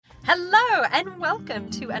Hello and welcome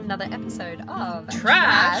to another episode of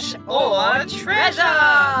Trash or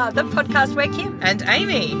Treasure, the podcast where Kim and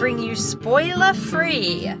Amy bring you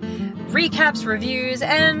spoiler-free recaps, reviews,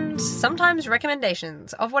 and sometimes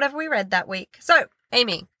recommendations of whatever we read that week. So,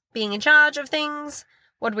 Amy, being in charge of things,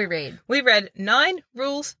 what did we read? We read 9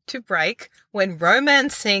 Rules to Break When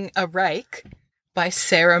Romancing a Rake by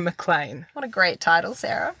Sarah MacLean. What a great title,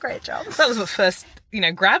 Sarah. Great job. That was what first,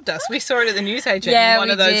 grabbed us. We saw it at the newsagent Yeah, in one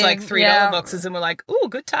we of those did. $3 boxes and we're like, ooh,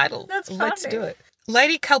 good title. That's Let's funny. do it.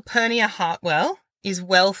 Lady Calpurnia Hartwell is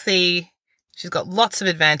wealthy. She's got lots of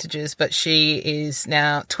advantages, but she is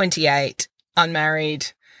now 28,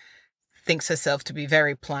 unmarried, thinks herself to be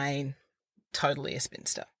very plain, totally a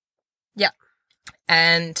spinster. Yeah.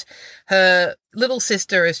 And her little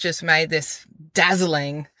sister has just made this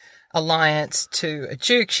dazzling alliance to a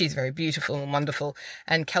duke. She's very beautiful and wonderful.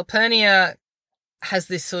 And Calpurnia has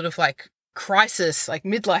this sort of crisis,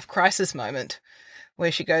 midlife crisis moment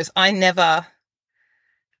where she goes, I never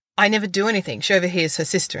do anything. She overhears her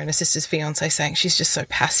sister and her sister's fiance saying she's just so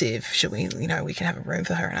passive. Should we, we can have a room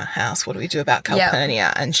for her in our house. What do we do about Calpurnia?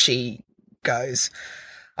 Yeah. And she goes,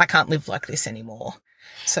 I can't live like this anymore.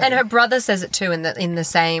 So, and her brother says it too in the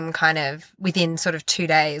same kind of, within sort of 2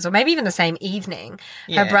 days or maybe even the same evening.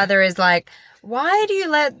 Yeah. Her brother is like, why do you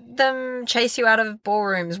let them chase you out of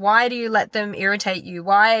ballrooms? Why do you let them irritate you?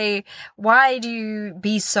 Why do you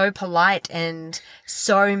be so polite and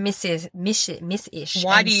so miss-ish?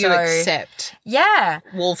 Why do you accept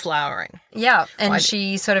wallflowering? Yeah. And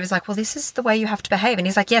she sort of is like, well, this is the way you have to behave. And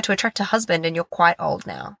he's like, yeah, to attract a husband, and you're quite old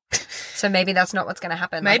now. So maybe that's not what's going to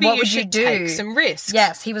happen. Maybe what you would should you do? Take some risks.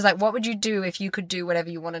 Yes. He was like, what would you do if you could do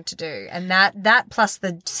whatever you wanted to do? And that plus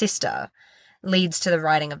the sister leads to the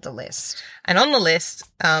writing of the list. And on the list,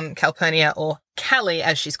 Calpurnia, or Callie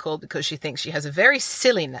as she's called because she thinks she has a very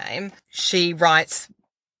silly name, she writes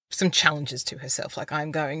some challenges to herself, like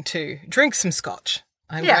I'm going to drink some scotch.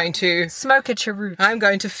 I'm going to smoke a cheroot. I'm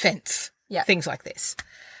going to fence. Yeah. Things like this.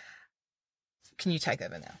 Can you take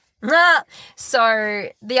over now? So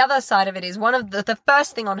the other side of it is one of the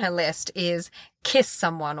first thing on her list is kiss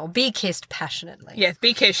someone or be kissed passionately. Yes,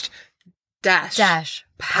 be kissed dash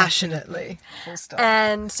passionately. Full stop.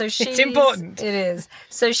 And so it's important. It is.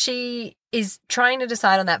 So she is trying to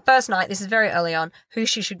decide on that first night, this is very early on, who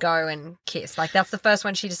she should go and kiss. That's the first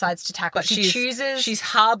one she decides to tackle. But she's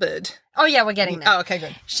harboured. Oh, yeah, we're getting there. Oh, okay,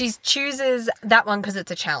 good. She chooses that one because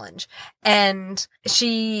it's a challenge. And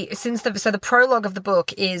the prologue of the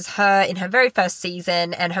book is her in her very first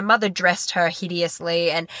season, and her mother dressed her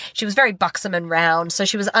hideously, and she was very buxom and round, so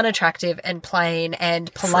she was unattractive and plain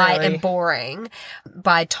and polite Frilly. and boring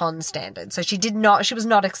by Ton standards. So she was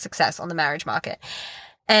not a success on the marriage market.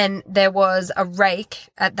 And there was a rake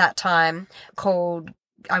at that time called,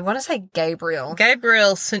 I want to say Gabriel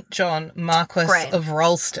St. John, Marquess of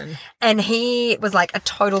Ralston. And he was like a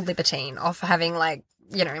total libertine off having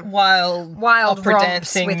wild opera romps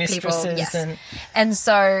dancing with mistresses. People. Yes. And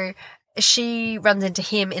so she runs into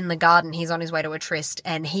him in the garden. He's on his way to a tryst,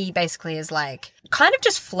 and he basically is kind of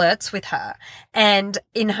just flirts with her. And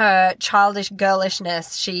in her childish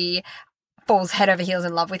girlishness, she falls head over heels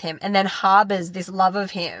in love with him and then harbours this love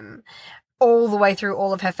of him all the way through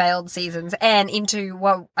all of her failed seasons and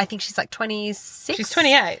into, I think she's 26? She's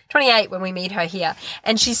 28. 28 when we meet her here.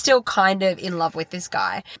 And she's still kind of in love with this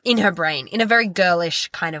guy in her brain, in a very girlish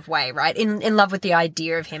kind of way, right? In love with the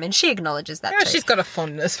idea of him. And she acknowledges that too. She's got a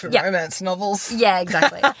fondness for romance novels. Yeah,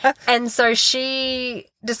 exactly. And so she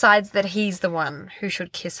decides that he's the one who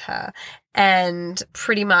should kiss her, and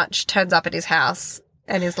pretty much turns up at his house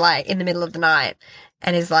and is in the middle of the night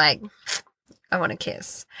and is like, I want to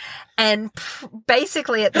kiss. And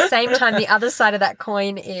basically at the same time, the other side of that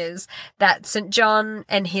coin is that St. John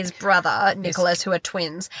and his brother, Nicholas, who are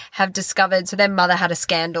twins, have discovered, so their mother had a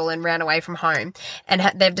scandal and ran away from home. And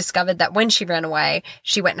they've discovered that when she ran away,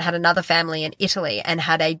 she went and had another family in Italy and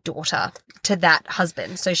had a daughter to that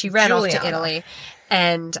husband. So she ran off to Italy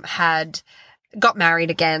and got married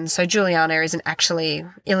again. So Juliana isn't actually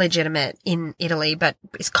illegitimate in Italy, but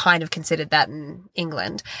is kind of considered that in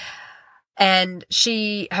England. And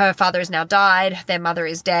her father has now died, their mother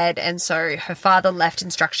is dead, and so her father left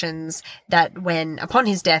instructions that upon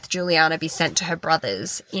his death, Juliana be sent to her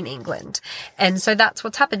brothers in England. And so that's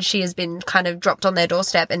what's happened. She has been kind of dropped on their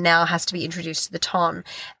doorstep and now has to be introduced to the Ton.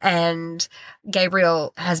 And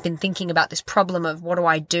Gabriel has been thinking about this problem of, what do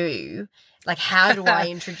I do? How do I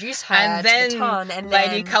introduce her to the Ton? And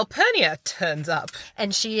Lady Calpurnia turns up.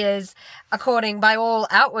 And she is, according by all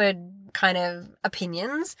outward kind of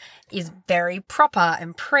opinions is very proper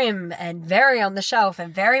and prim and very on the shelf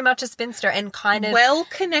and very much a spinster and kind of well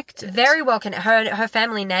connected. very well connected. Her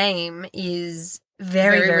family name is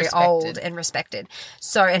very respected. old and respected.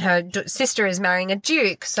 So, and her sister is marrying a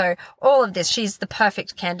duke. So all of this, she's the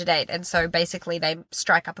perfect candidate. And so basically they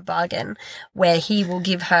strike up a bargain where he will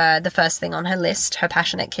give her the first thing on her list, her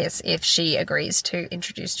passionate kiss, if she agrees to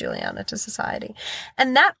introduce Juliana to society.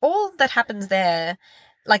 And that, all that happens there,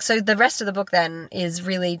 like, so the rest of the book then is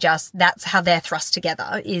really just, that's how they're thrust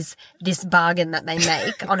together, is this bargain that they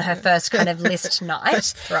make on her first kind of list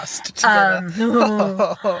night. Thrust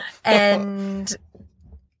together. And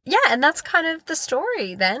yeah, and that's kind of the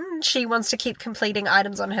story then. She wants to keep completing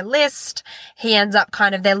items on her list. He ends up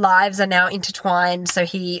kind of, their lives are now intertwined. So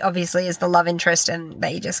he obviously is the love interest and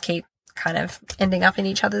they just keep kind of ending up in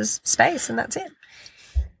each other's space, and that's it.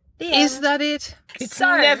 Is that it? It's So,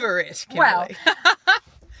 never it, Kimberly. Well,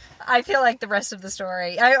 I feel like the rest of the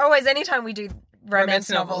story, I always, anytime we do romance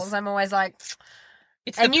novels, I'm always like,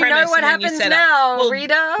 It's and the you know premise, what and then you happens set up. now, Well,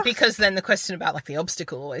 reader? Because then the question about like the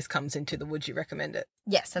obstacle always comes into the would you recommend it?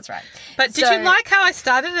 Yes, that's right. But did So- you like how I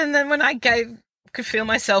started and then when I could feel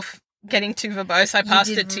myself getting too verbose, I passed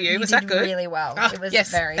it to you. Was that good? Really well. Ah, It was yes,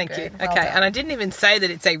 very thank good. you. Well Okay, done. and I didn't even say that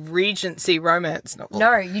it's a Regency romance novel.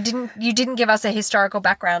 No, you didn't. You didn't give us a historical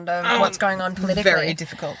background of what's going on politically. Very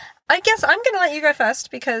difficult. I guess I'm going to let you go first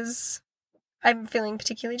because I'm feeling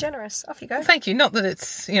particularly generous. Off you go. Thank you. Not that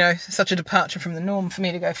it's, such a departure from the norm for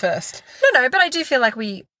me to go first. No, but I do feel like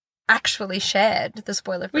we actually shared the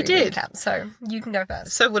spoiler-free We did. recap, so you can go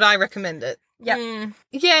first. So would I recommend it? Yep.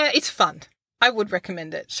 Yeah, it's fun. I would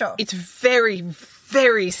recommend it. Sure. It's very,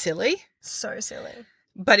 very silly, So silly.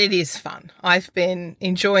 but it is fun. I've been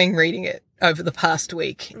enjoying reading it over the past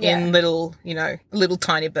week Yeah. in little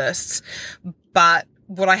tiny bursts. But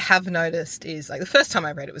what I have noticed is, like, the first time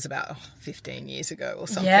I read it was about 15 years ago or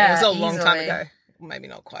something. Yeah, it was a long time easily. ago. Maybe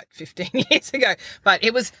not quite 15 years ago, but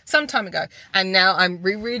it was some time ago. And now I'm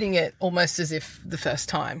rereading it almost as if the first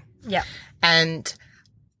time. Yeah. And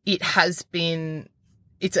it has been,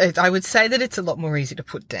 I would say that it's a lot more easy to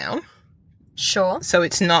put down. Sure. So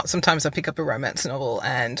it's not, sometimes I pick up a romance novel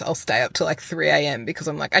and I'll stay up till like 3 a.m. because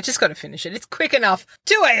I'm like, I just got to finish it. It's quick enough.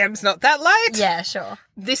 2 a.m.'s not that late. Yeah, sure.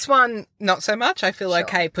 This one, not so much. I feel Sure.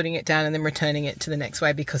 okay putting it down and then returning it to the next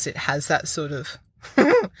way because it has that sort of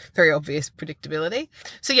very obvious predictability.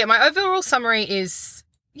 So yeah, my overall summary is,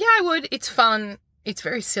 yeah, I would. It's fun. It's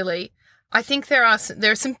very silly. I think there are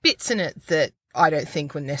some bits in it that I don't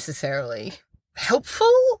think were necessarily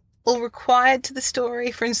helpful or required to the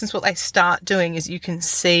story. For instance, what they start doing is you can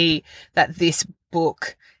see that this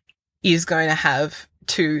book is going to have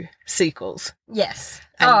 2 sequels. Yes.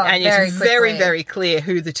 And very it's very, quickly. very clear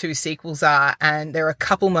who the 2 sequels are. And there are a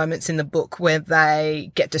couple moments in the book where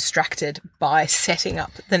they get distracted by setting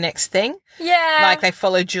up the next thing. Yeah. Like they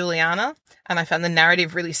follow Juliana, and I found the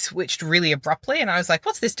narrative really switched really abruptly. And I was like,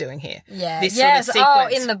 what's this doing here? Yeah. This yes. sort of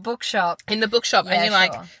sequence. In the bookshop. In the bookshop. Yeah, And you're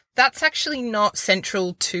like, sure. that's actually not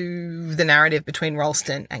central to the narrative between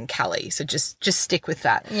Ralston and Callie. So just stick with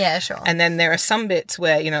that. Yeah, sure. And then there are some bits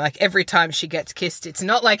where, like every time she gets kissed, it's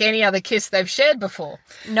not like any other kiss they've shared before.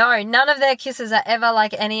 No, none of their kisses are ever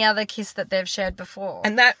like any other kiss that they've shared before.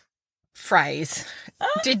 And that phrase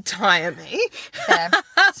did tire me. Fair.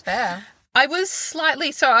 It's fair. I was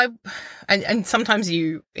slightly, and sometimes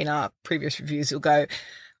you, in our previous reviews, you'll go,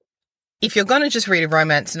 if you're going to just read a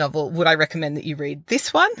romance novel, would I recommend that you read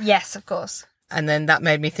this one? Yes, of course. And then that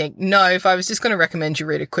made me think, no, if I was just going to recommend you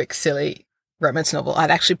read a quick, silly romance novel,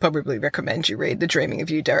 I'd actually probably recommend you read The Dreaming of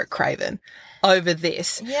You, Derek Craven, over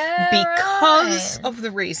this. Yeah. Because right. of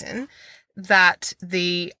the reason that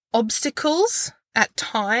the obstacles at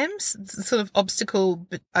times, the sort of obstacle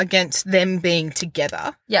against them being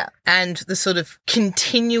together Yeah. and the sort of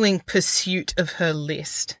continuing pursuit of her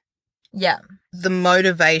list, Yeah. the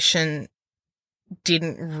motivation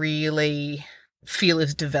didn't really feel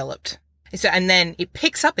as developed. So, and then it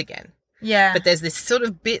picks up again. Yeah. But there's this sort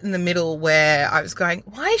of bit in the middle where I was going,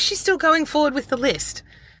 why is she still going forward with the list?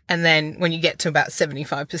 And then when you get to about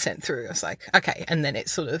 75% through, I was like, okay. And then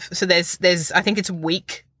it's sort of, so there's, I think it's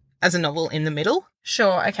weak as a novel in the middle,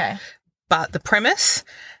 Sure. Okay. but the premise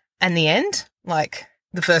and the end, like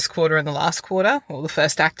the first quarter and the last quarter, or the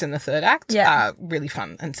first act and the third act, Yeah. are really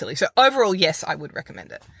fun and silly. So overall, yes, I would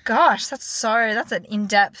recommend it. Gosh, that's an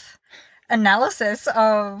in-depth analysis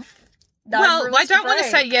of Well, I don't want to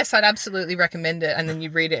say yes, I'd absolutely recommend it, and then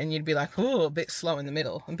you'd read it and you'd be like, oh, a bit slow in the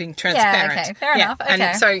middle. I'm being transparent. Yeah, okay, fair enough. Okay.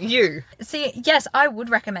 And so you. See, yes, I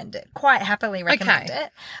would recommend it. Quite happily recommend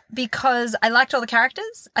it. Because I liked all the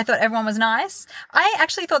characters. I thought everyone was nice. I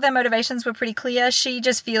actually thought their motivations were pretty clear. She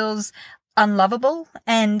just feels unlovable,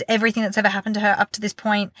 and everything that's ever happened to her up to this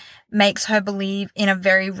point makes her believe in a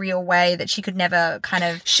very real way that she could never kind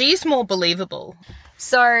of... She's more believable.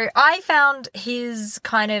 So I found his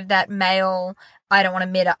kind of that male, I don't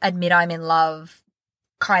want to admit I'm in love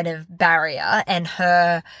kind of barrier, and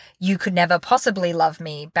her you could never possibly love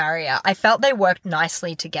me barrier. I felt they worked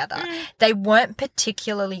nicely together. They weren't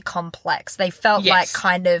particularly complex. They felt like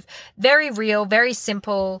kind of very real, very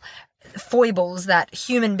simple foibles that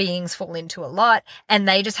human beings fall into a lot, and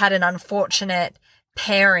they just had an unfortunate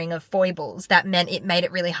pairing of foibles that meant it made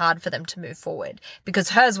it really hard for them to move forward, because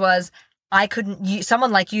hers was,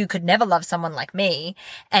 someone like you could never love someone like me.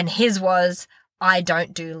 And his was, I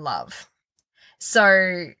don't do love.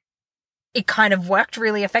 So it kind of worked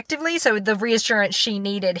really effectively. So the reassurance she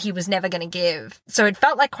needed, he was never going to give. So it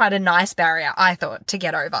felt like quite a nice barrier, I thought, to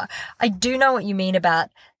get over. I do know what you mean about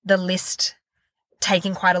the list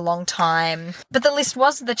taking quite a long time, but the list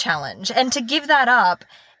was the challenge. And to give that up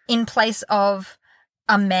in place of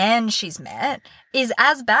a man she's met is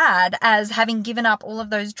as bad as having given up all of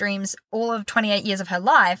those dreams, all of 28 years of her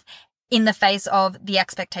life, in the face of the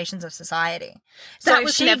expectations of society. That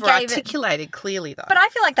was never articulated clearly, though. But I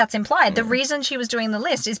feel like that's implied. The reason she was doing the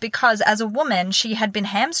list is because as a woman, she had been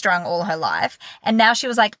hamstrung all her life, and now she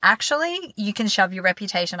was like, actually, you can shove your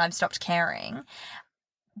reputation, I've stopped caring.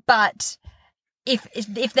 But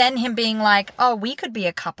if then him being like, oh, we could be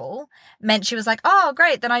a couple, meant she was like, oh,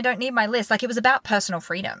 great, then I don't need my list. Like, it was about personal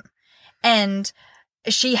freedom. And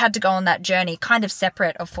she had to go on that journey kind of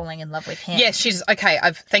separate of falling in love with him. Yes, she's okay.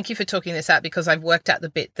 Thank you for talking this out, because I've worked out the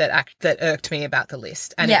bit that irked me about the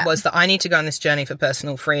list. And it was that I need to go on this journey for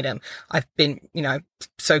personal freedom. I've been,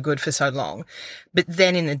 so good for so long. But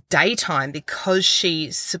then in the daytime, because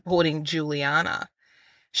she's supporting Juliana,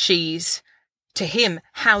 she's, to him,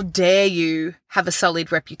 how dare you have a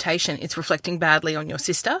sullied reputation? It's reflecting badly on your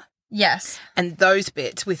sister. Yes. And those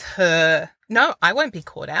bits with her, no, I won't be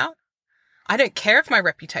caught out. I don't care if my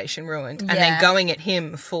reputation ruined. And then going at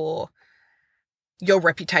him for your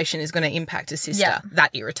reputation is going to impact a sister. Yeah.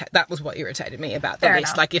 That was what irritated me about the list.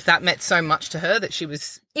 Enough. Like, if that meant so much to her that she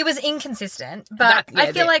was... It was inconsistent, but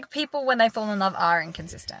I feel like people, when they fall in love, are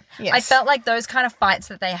inconsistent. Yes. I felt like those kind of fights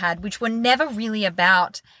that they had, which were never really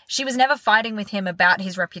about... She was never fighting with him about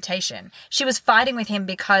his reputation. She was fighting with him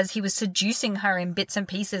because he was seducing her in bits and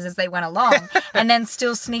pieces as they went along, and then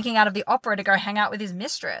still sneaking out of the opera to go hang out with his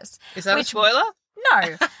mistress. Is that a spoiler?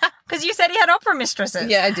 No, because you said he had opera mistresses.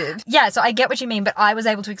 Yeah, I did. Yeah, so I get what you mean, but I was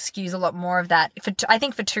able to excuse a lot more of that, I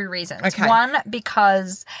think for two reasons. Okay. One,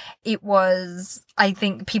 because it was, I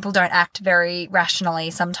think people don't act very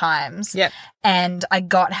rationally sometimes. Yep. And I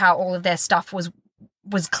got how all of their stuff was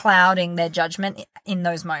clouding their judgment in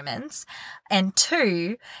those moments. And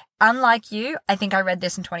two, unlike you, I think I read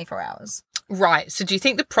this in 24 hours. Right. So do you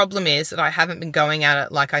think the problem is that I haven't been going at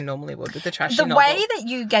it like I normally would with the trashy novel? The way that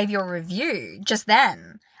you gave your review just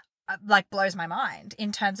then, blows my mind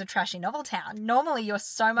in terms of Trashy Novel Town. Normally you're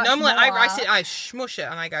so much more... I smush it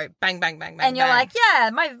and I go bang, bang, bang, bang, and you're bang. like, yeah,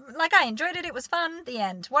 I enjoyed it. It was fun. The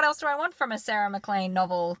end. What else do I want from a Sarah MacLean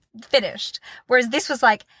novel? Finished. Whereas this was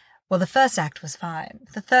like, well, the first act was fine.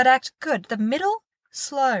 The third act, good. The middle,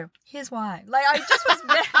 slow. Here's why. Like, I just was...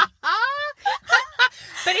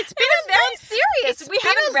 But it's been very serious. We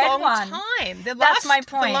haven't read one. Time. That's my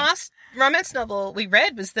point. The last romance novel we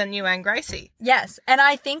read was the new Anne Gracie. Yes, and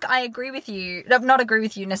I think I agree with you. Not agree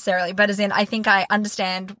with you necessarily, but as in I think I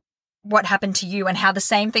understand what happened to you and how the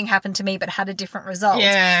same thing happened to me but had a different result.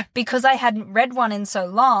 Yeah. Because I hadn't read one in so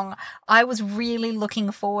long, I was really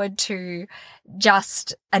looking forward to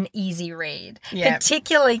just an easy read. Yeah.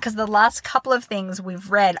 Particularly because the last couple of things we've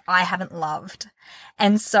read I haven't loved.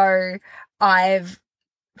 And so I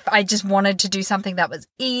just wanted to do something that was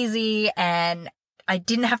easy and I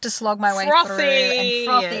didn't have to slog my way through, and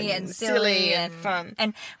frothy and silly and fun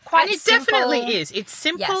and quite and it simple. definitely is. It's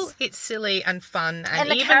simple, Yes. It's silly and fun, And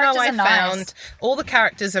the even though I characters are nice. found all the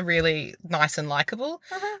characters are really nice and likable,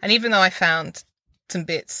 and even though I found some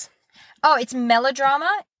bits it's melodrama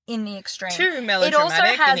in the extreme. too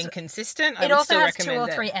melodramatic and inconsistent, I It would also still has recommend 2 or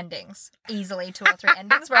it. 3 endings, easily 2 or 3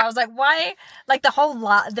 endings, where I was like, why? Like the whole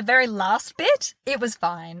the very last bit, it was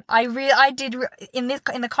fine. I did in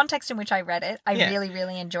the context in which I read it, I really,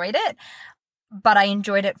 really enjoyed it. But I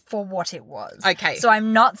enjoyed it for what it was. Okay. So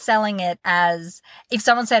I'm not selling it as if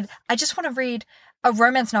someone said, I just want to read a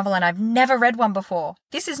romance novel and I've never read one before,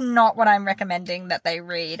 this is not what I'm recommending that they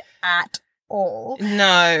read at all.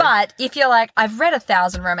 No. But if you're like, I've read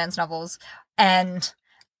 1,000 romance novels and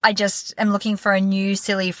I just am looking for a new,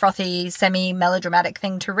 silly, frothy, semi-melodramatic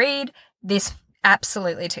thing to read, this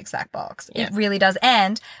absolutely ticks that box. Yeah. It really does.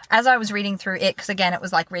 And as I was reading through it, because again, it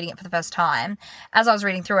was like reading it for the first time, as I was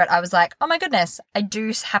reading through it, I was like, oh my goodness, I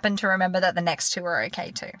do happen to remember that the next two are okay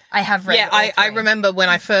too. I have read I remember when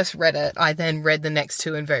I first read it, I then read the next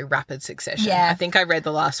two in very rapid succession. Yeah. I think I read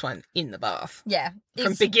the last one in the bath. Yeah.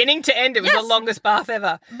 From beginning to end, it was Yes. the longest bath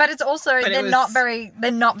ever. But it's also they're not very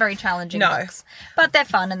challenging books, but they're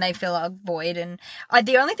fun and they fill a void. And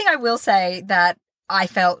the only thing I will say that I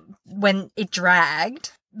felt when it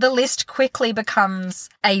dragged, the list quickly becomes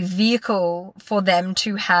a vehicle for them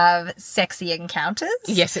to have sexy encounters.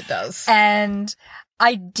 Yes, it does. And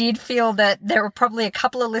I did feel that there were probably a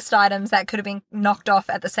couple of list items that could have been knocked off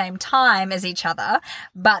at the same time as each other,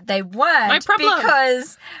 but they weren't. No problem.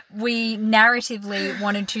 Because we narratively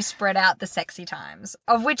wanted to spread out the sexy times,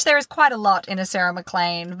 of which there is quite a lot in a Sarah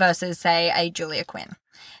MacLean versus, say, a Julia Quinn.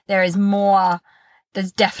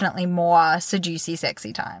 There's definitely more seducey,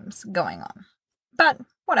 sexy times going on. But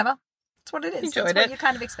whatever. It's what it is. Enjoyed it's what it. you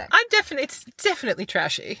kind of expect. It's definitely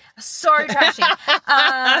trashy. So trashy.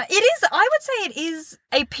 I would say it is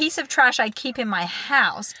a piece of trash I keep in my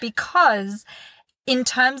house because in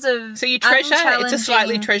terms of So you treasure, it's a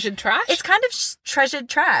slightly unchallenging- treasured trash? It's kind of treasured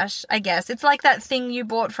trash, I guess. It's like that thing you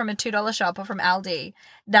bought from a $2 shop or from Aldi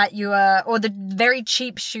that or the very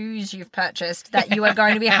cheap shoes you've purchased that you are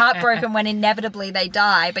going to be heartbroken when inevitably they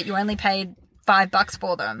die, but you only paid $5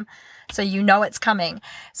 for them. So you know it's coming.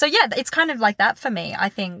 So yeah, it's kind of like that for me. I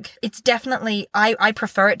think it's definitely, I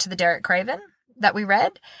prefer it to the Derek Craven that we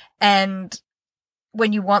read. And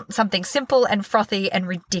when you want something simple and frothy and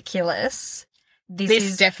ridiculous,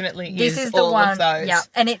 this definitely this is the all one. of those. Yeah.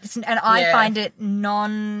 And I find it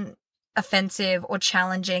non-offensive or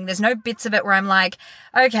challenging. There's no bits of it where I'm like,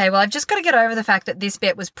 okay, well, I've just got to get over the fact that this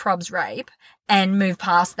bit was Prob's rape and move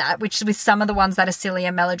past that, which with some of the ones that are silly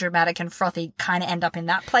and melodramatic and frothy kind of end up in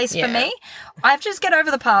that place for me. I have to just get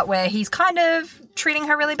over the part where he's kind of treating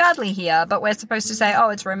her really badly here, but we're supposed to say, oh,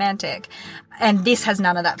 it's romantic. And this has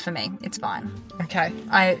none of that for me. It's fine. Okay.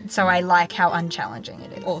 So I like how unchallenging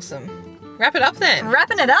it is. Awesome. Wrap it up then.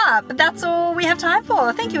 Wrapping it up. That's all we have time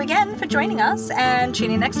for. Thank you again for joining us and tune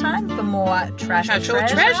in next time for more Trash or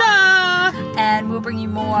Treasure. And we'll bring you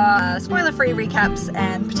more spoiler-free recaps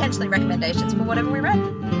and potentially recommendations for whatever we read.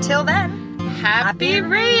 Till then, Happy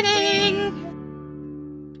reading!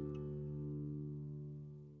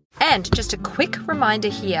 And just a quick reminder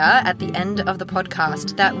here at the end of the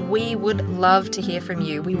podcast that we would love to hear from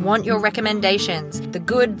you. We want your recommendations. The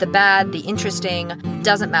good, the bad, the interesting,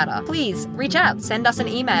 doesn't matter. Please reach out. Send us an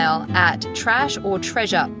email at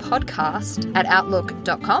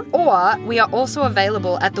trashortreasurepodcast@outlook.com. Or we are also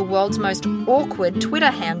available at the world's most awkward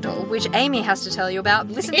Twitter handle, which Amy has to tell you about.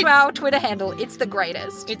 Listen to our Twitter handle. It's the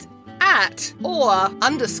greatest. It's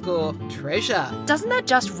 @_treasure. Doesn't that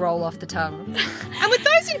just roll off the tongue? And with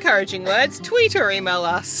those encouraging words, tweet or email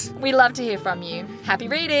us. We love to hear from you. Happy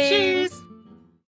reading! Cheers!